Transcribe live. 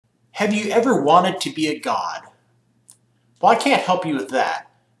Have you ever wanted to be a god? Well, I can't help you with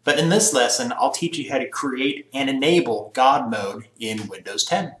that, but in this lesson, I'll teach you how to create and enable God mode in Windows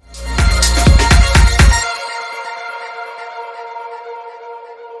 10.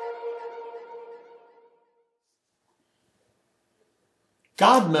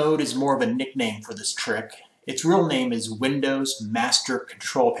 God mode is more of a nickname for this trick. Its real name is Windows Master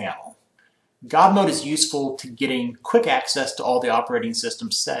Control Panel. God mode is useful to getting quick access to all the operating system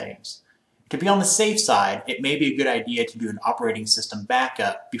settings. To be on the safe side, it may be a good idea to do an operating system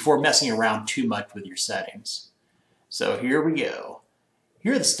backup before messing around too much with your settings. So here we go.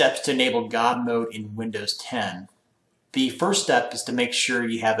 Here are the steps to enable God mode in Windows 10. The first step is to make sure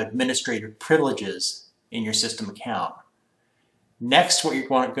you have administrative privileges in your system account. Next, what you're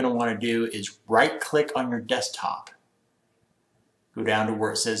going to want to do is right-click on your desktop. Go down to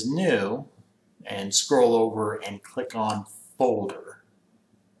where it says New, and scroll over and click on Folder.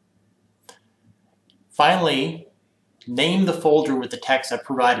 Finally, name the folder with the text I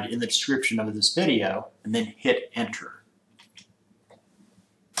provided in the description of this video, and then hit Enter.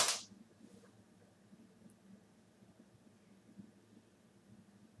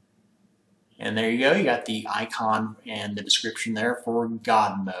 And there you go, you got the icon and the description there for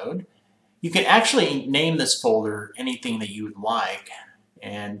God mode. You can actually name this folder anything that you would like,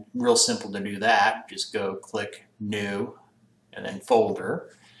 and real simple to do that. Just go click New and then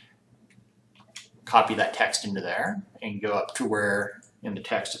Folder. Copy that text into there and go up to where in the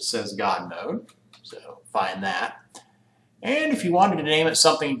text it says God mode. So find that. And if you wanted to name it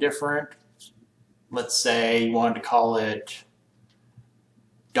something different, let's say you wanted to call it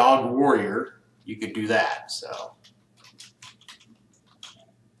Dog Warrior, you could do that. So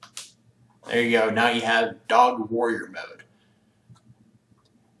there you go. Now you have Dog Warrior mode.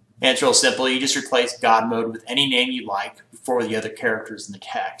 And it's real simple. You just replace God mode with any name you like before the other characters in the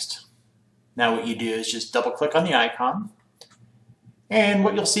text. Now what you do is just double click on the icon, and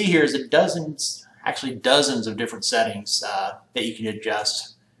what you'll see here is dozens of different settings that you can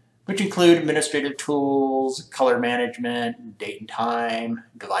adjust, which include administrative tools, color management, date and time,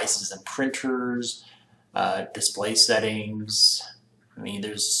 devices and printers, display settings. I mean,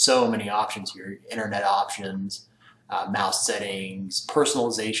 there's so many options here. Internet options, mouse settings,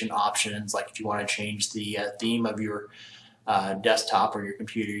 personalization options, like if you want to change the theme of your desktop or your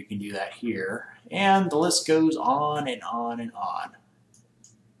computer, you can do that here. And the list goes on and on and on.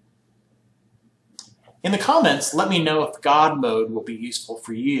 In the comments, let me know if God mode will be useful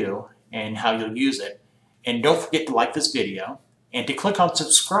for you and how you'll use it. And don't forget to like this video and to click on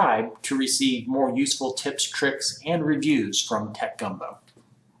subscribe to receive more useful tips, tricks, and reviews from Tech Gumbo.